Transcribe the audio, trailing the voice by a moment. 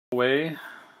Way.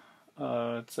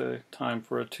 It's a time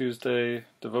for a Tuesday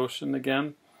devotion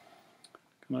again.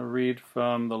 I'm going to read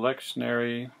from the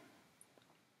lectionary,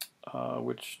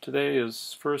 which today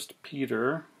is 1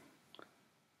 Peter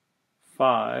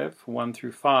 5, 1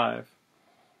 through 5.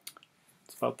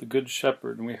 It's about the Good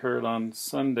Shepherd, and we heard on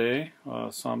Sunday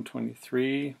Psalm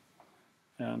 23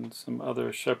 and some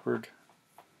other shepherd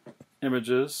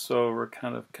images, so we're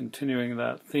kind of continuing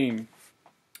that theme.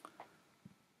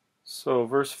 So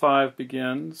verse 5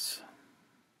 begins,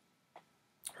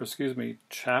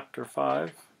 chapter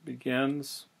 5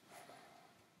 begins,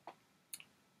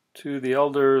 "To the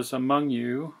elders among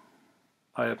you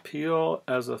I appeal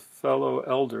as a fellow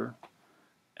elder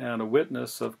and a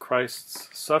witness of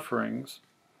Christ's sufferings,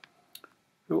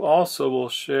 who also will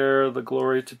share the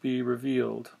glory to be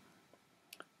revealed.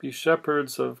 Be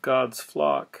shepherds of God's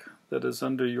flock that is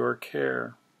under your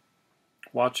care,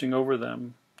 watching over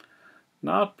them,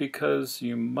 not because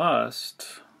you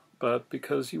must, but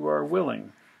because you are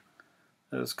willing,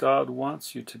 as God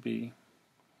wants you to be,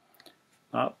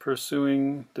 not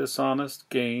pursuing dishonest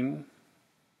gain,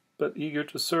 but eager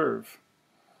to serve,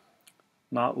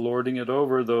 not lording it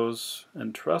over those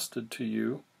entrusted to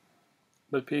you,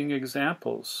 but being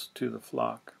examples to the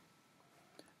flock.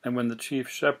 And when the chief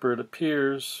shepherd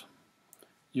appears,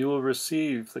 you will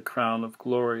receive the crown of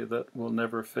glory that will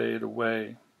never fade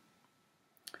away.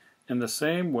 In the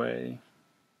same way,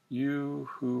 you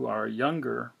who are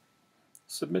younger,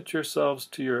 submit yourselves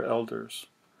to your elders.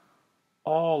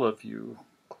 All of you,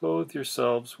 clothe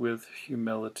yourselves with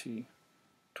humility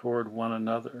toward one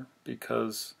another,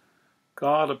 because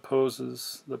God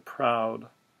opposes the proud,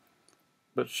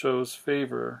 but shows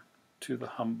favor to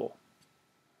the humble."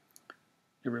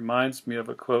 It reminds me of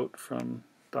a quote from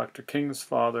Dr. King's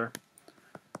father,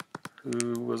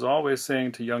 who was always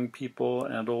saying to young people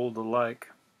and old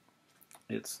alike,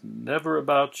 "It's never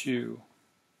about you.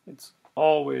 It's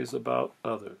always about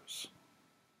others."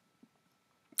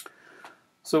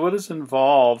 So what is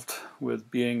involved with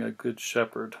being a good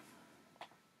shepherd?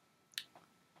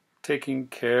 Taking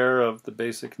care of the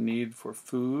basic need for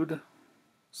food,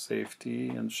 safety,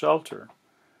 and shelter.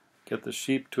 Get the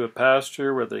sheep to a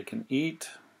pasture where they can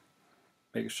eat.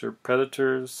 Make sure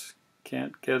predators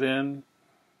can't get in.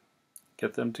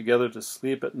 Get them together to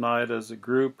sleep at night as a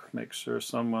group. Make sure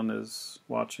someone is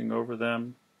watching over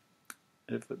them.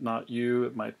 If it's not you,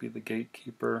 it might be the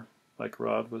gatekeeper, like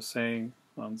Rod was saying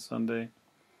on Sunday.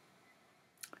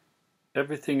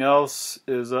 Everything else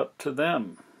is up to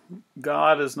them.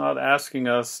 God is not asking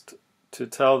us to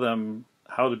tell them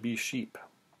how to be sheep.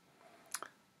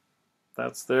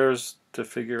 That's theirs to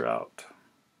figure out.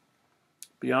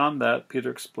 Beyond that, Peter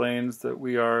explains that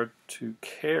we are to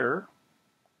care.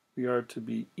 We are to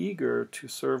be eager to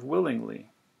serve willingly,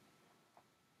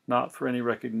 not for any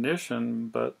recognition,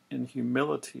 but in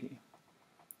humility.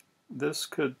 This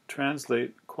could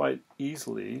translate quite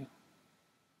easily.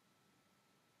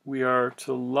 We are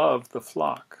to love the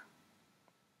flock.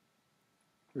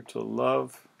 We're to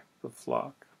love the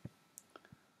flock.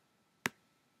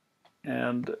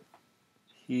 And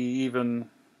he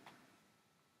even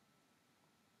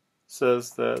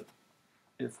says that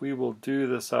if we will do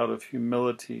this out of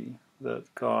humility,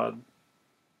 that God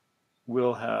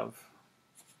will have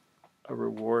a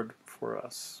reward for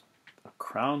us, a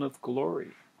crown of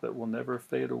glory that will never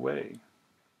fade away.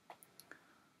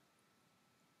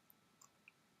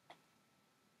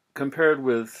 Compared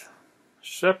with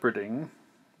shepherding,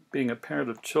 being a parent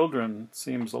of children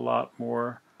seems a lot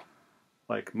more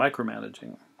like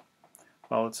micromanaging.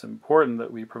 While it's important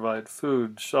that we provide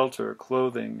food, shelter,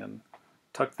 clothing, and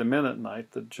tuck them in at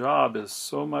night, the job is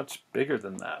so much bigger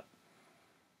than that.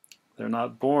 They're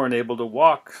not born able to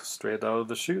walk straight out of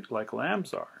the chute like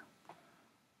lambs are.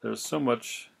 There's so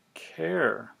much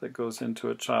care that goes into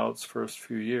a child's first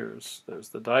few years. There's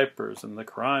the diapers and the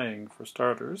crying, for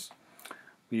starters.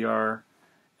 We are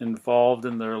involved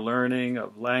in their learning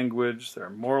of language, their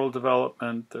moral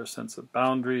development, their sense of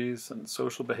boundaries and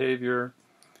social behavior.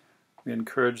 We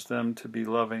encourage them to be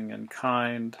loving and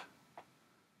kind,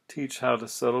 teach how to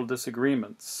settle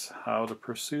disagreements, how to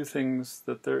pursue things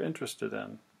that they're interested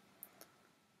in.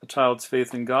 A child's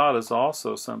faith in God is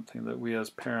also something that we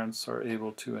as parents are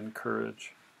able to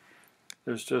encourage.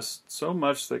 There's just so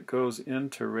much that goes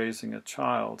into raising a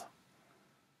child.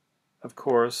 Of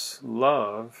course,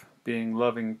 love, being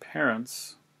loving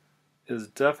parents, is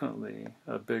definitely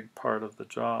a big part of the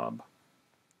job.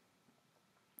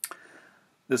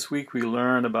 This week we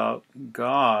learn about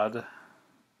God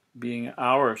being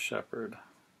our shepherd.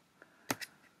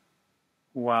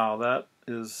 Wow, that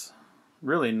is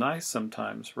really nice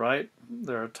sometimes, right?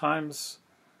 There are times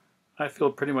I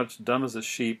feel pretty much dumb as a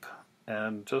sheep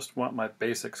and just want my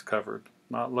basics covered,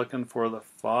 not looking for the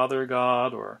Father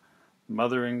God or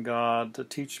Mothering God to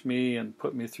teach me and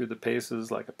put me through the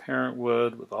paces like a parent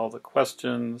would with all the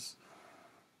questions.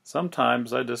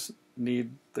 Sometimes I just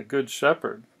need the Good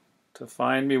Shepherd to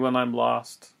find me when I'm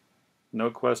lost, no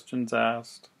questions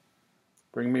asked,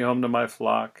 bring me home to my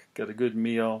flock, get a good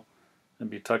meal, and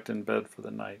be tucked in bed for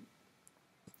the night.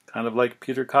 Kind of like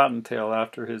Peter Cottontail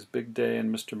after his big day in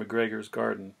Mr. McGregor's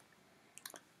garden.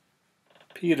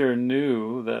 Peter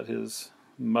knew that his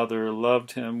mother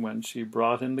loved him when she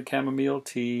brought him the chamomile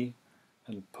tea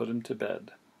and put him to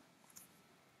bed.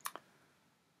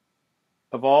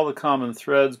 Of all the common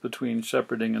threads between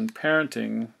shepherding and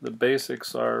parenting, the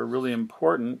basics are really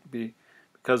important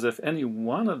because if any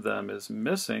one of them is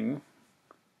missing,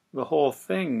 the whole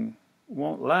thing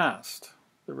won't last.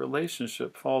 The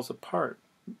relationship falls apart.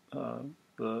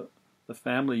 The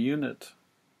family unit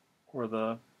or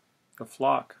the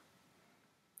flock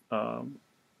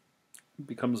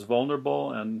becomes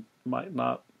vulnerable and might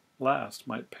not last,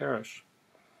 might perish.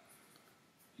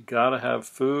 You gotta have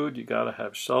food, you gotta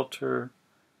have shelter,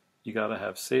 you gotta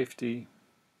have safety.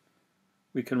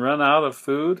 We can run out of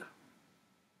food,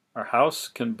 our house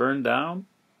can burn down,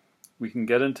 we can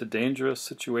get into dangerous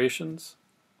situations.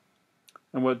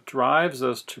 And what drives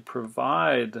us to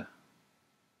provide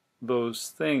those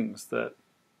things that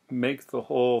make the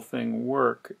whole thing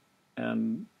work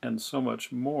and so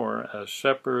much more as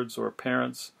shepherds or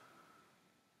parents,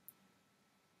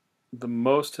 the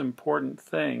most important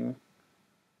thing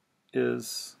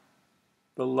is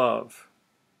the love.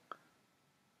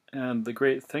 And the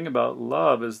great thing about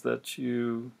love is that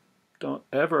you don't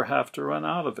ever have to run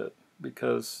out of it,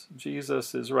 because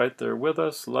Jesus is right there with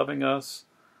us, loving us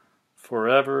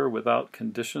forever without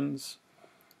conditions.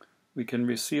 We can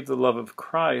receive the love of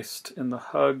Christ in the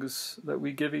hugs that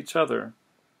we give each other,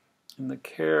 in the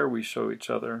care we show each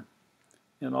other.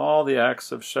 In all the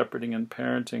acts of shepherding and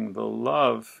parenting, the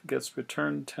love gets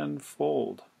returned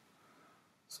tenfold.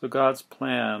 So God's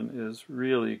plan is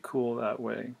really cool that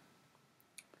way.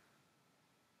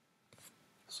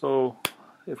 So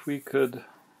if we could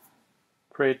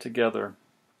pray together.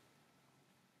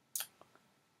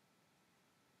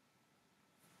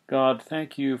 God,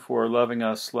 thank you for loving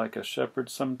us like a shepherd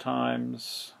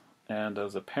sometimes, and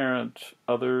as a parent,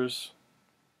 others,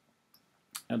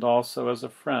 and also as a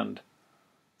friend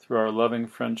through our loving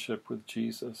friendship with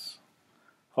Jesus.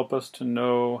 Help us to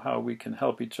know how we can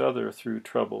help each other through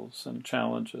troubles and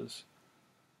challenges.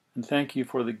 And thank you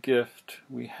for the gift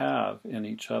we have in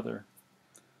each other.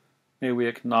 May we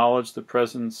acknowledge the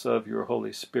presence of your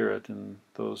Holy Spirit in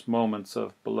those moments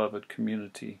of beloved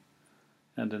community.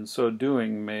 And in so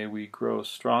doing, may we grow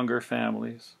stronger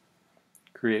families,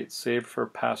 create safer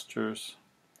pastures,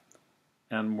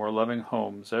 and more loving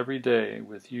homes every day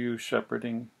with you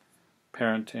shepherding,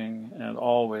 parenting, and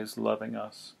always loving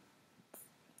us.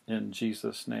 In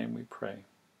Jesus' name we pray.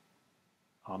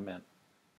 Amen.